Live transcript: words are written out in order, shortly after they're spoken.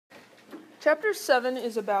Chapter 7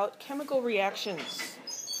 is about chemical reactions.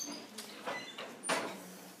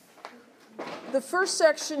 The first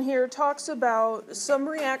section here talks about some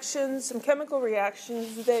reactions, some chemical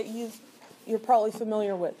reactions that you're probably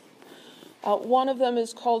familiar with. One of them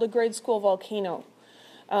is called a grade school volcano.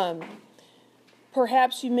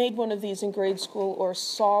 Perhaps you made one of these in grade school or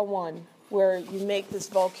saw one where you make this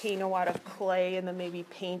volcano out of clay and then maybe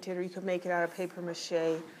paint it, or you could make it out of paper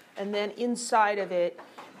mache. And then inside of it,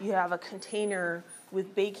 you have a container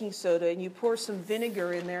with baking soda, and you pour some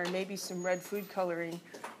vinegar in there and maybe some red food coloring,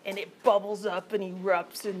 and it bubbles up and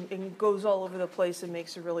erupts and goes all over the place and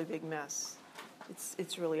makes a really big mess.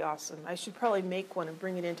 It's really awesome. I should probably make one and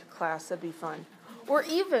bring it into class. That'd be fun. Or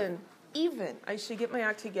even, I should get my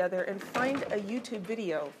act together and find a YouTube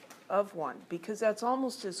video of one, because that's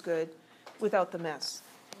almost as good without the mess.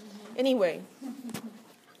 Anyway,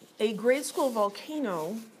 a grade school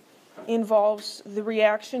volcano involves the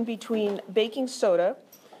reaction between baking soda,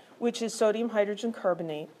 which is sodium hydrogen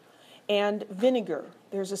carbonate, and vinegar.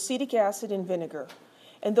 There's acetic acid in vinegar.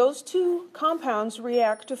 And those two compounds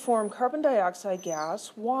react to form carbon dioxide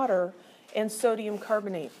gas, water, and sodium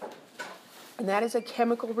carbonate. And that is a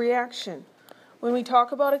chemical reaction. When we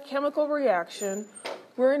talk about a chemical reaction,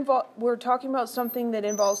 we're talking about something that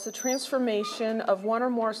involves the transformation of one or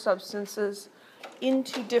more substances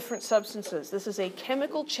into different substances. This is a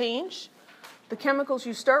chemical change. The chemicals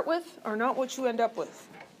you start with are not what you end up with.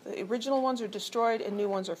 The original ones are destroyed and new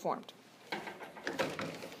ones are formed.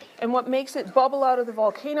 And what makes it bubble out of the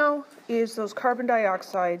volcano is those carbon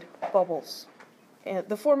dioxide bubbles. And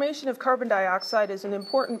the formation of carbon dioxide is an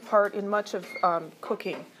important part in much of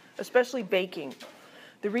cooking, especially baking.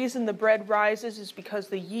 The reason the bread rises is because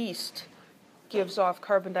the yeast gives off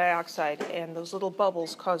carbon dioxide, and those little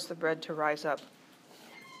bubbles cause the bread to rise up.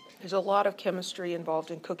 There's a lot of chemistry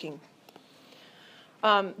involved in cooking.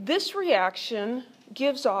 This reaction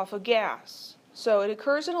gives off a gas. So it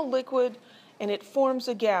occurs in a liquid and it forms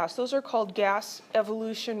a gas. Those are called gas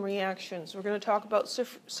evolution reactions. We're going to talk about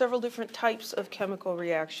several different types of chemical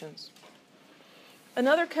reactions.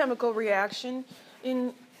 Another chemical reaction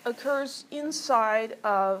occurs inside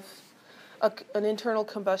of an internal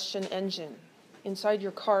combustion engine, inside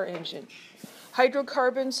your car engine.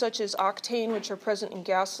 Hydrocarbons such as octane, which are present in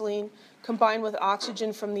gasoline, combine with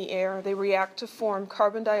oxygen from the air. They react to form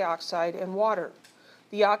carbon dioxide and water.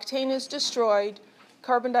 The octane is destroyed,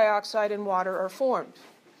 carbon dioxide and water are formed.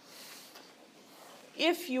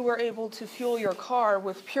 If you were able to fuel your car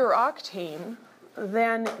with pure octane,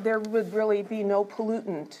 then there would really be no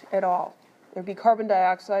pollutant at all. There'd be carbon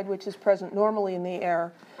dioxide, which is present normally in the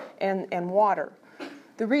air, and water.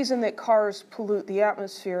 The reason that cars pollute the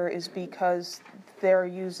atmosphere is because they're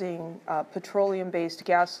using petroleum-based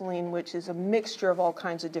gasoline, which is a mixture of all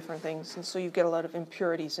kinds of different things, and so you get a lot of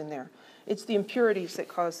impurities in there. It's the impurities that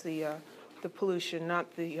cause the pollution,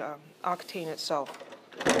 not the octane itself.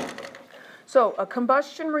 So a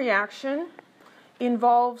combustion reaction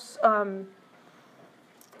involves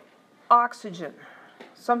oxygen,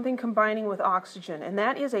 something combining with oxygen, and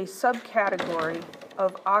that is a subcategory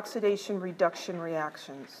of oxidation reduction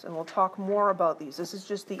reactions, and we'll talk more about these. This is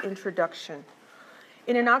just the introduction.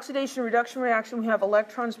 In an oxidation reduction reaction, we have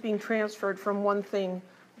electrons being transferred from one thing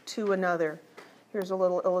to another. Here's a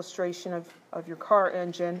little illustration of your car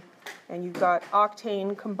engine, and you've got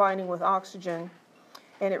octane combining with oxygen,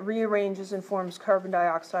 and it rearranges and forms carbon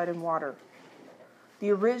dioxide and water.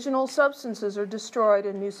 The original substances are destroyed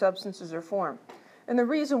and new substances are formed. And the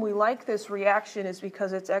reason we like this reaction is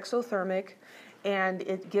because it's exothermic and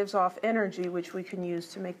it gives off energy which we can use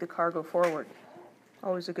to make the car go forward.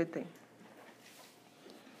 Always a good thing.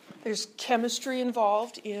 There's chemistry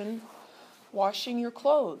involved in washing your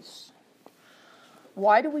clothes.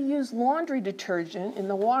 Why do we use laundry detergent in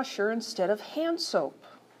the washer instead of hand soap?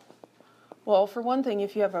 Well, for one thing,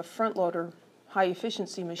 if you have a front loader high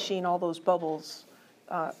efficiency machine, all those bubbles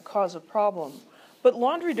cause a problem. But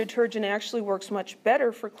laundry detergent actually works much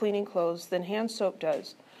better for cleaning clothes than hand soap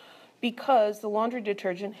does, because the laundry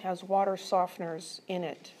detergent has water softeners in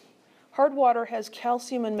it. Hard water has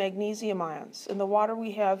calcium and magnesium ions, and the water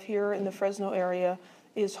we have here in the Fresno area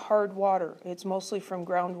is hard water. It's mostly from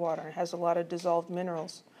groundwater. It has a lot of dissolved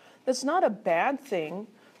minerals. That's not a bad thing.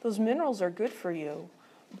 Those minerals are good for you,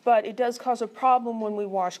 but it does cause a problem when we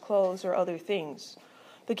wash clothes or other things.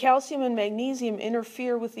 The calcium and magnesium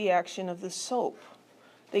interfere with the action of the soap.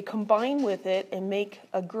 They combine with it and make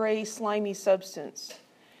a gray, slimy substance.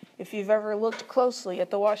 If you've ever looked closely at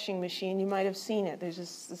the washing machine, you might have seen it. There's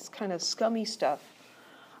this kind of scummy stuff.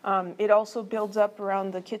 It also builds up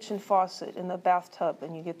around the kitchen faucet in the bathtub,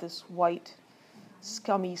 and you get this white,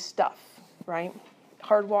 scummy stuff, right?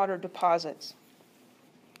 hard water deposits.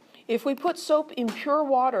 If we put soap in pure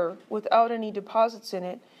water without any deposits in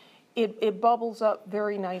it, it bubbles up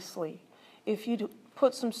very nicely. If you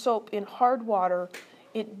put some soap in hard water,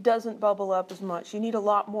 it doesn't bubble up as much. You need a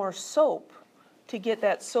lot more soap to get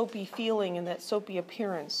that soapy feeling and that soapy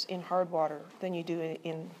appearance in hard water than you do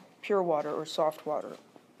in pure water or soft water.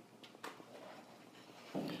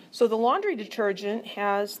 So the laundry detergent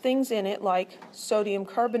has things in it like sodium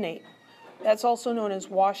carbonate. That's also known as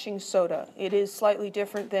washing soda. It is slightly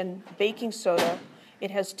different than baking soda.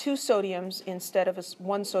 It has 2 sodiums instead of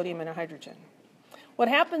 1 sodium and a hydrogen. What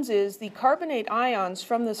happens is the carbonate ions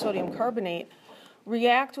from the sodium carbonate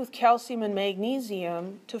react with calcium and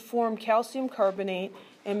magnesium to form calcium carbonate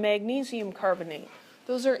and magnesium carbonate.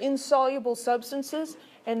 Those are insoluble substances,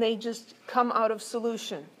 and they just come out of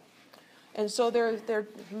solution. And so they're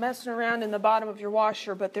messing around in the bottom of your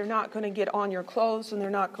washer, but they're not going to get on your clothes, and they're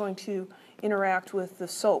not going to interact with the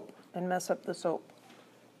soap and mess up the soap.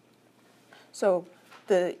 So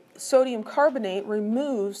the sodium carbonate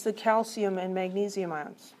removes the calcium and magnesium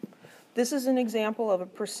ions. This is an example of a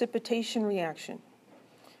precipitation reaction.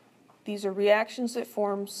 These are reactions that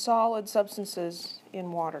form solid substances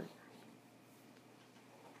in water.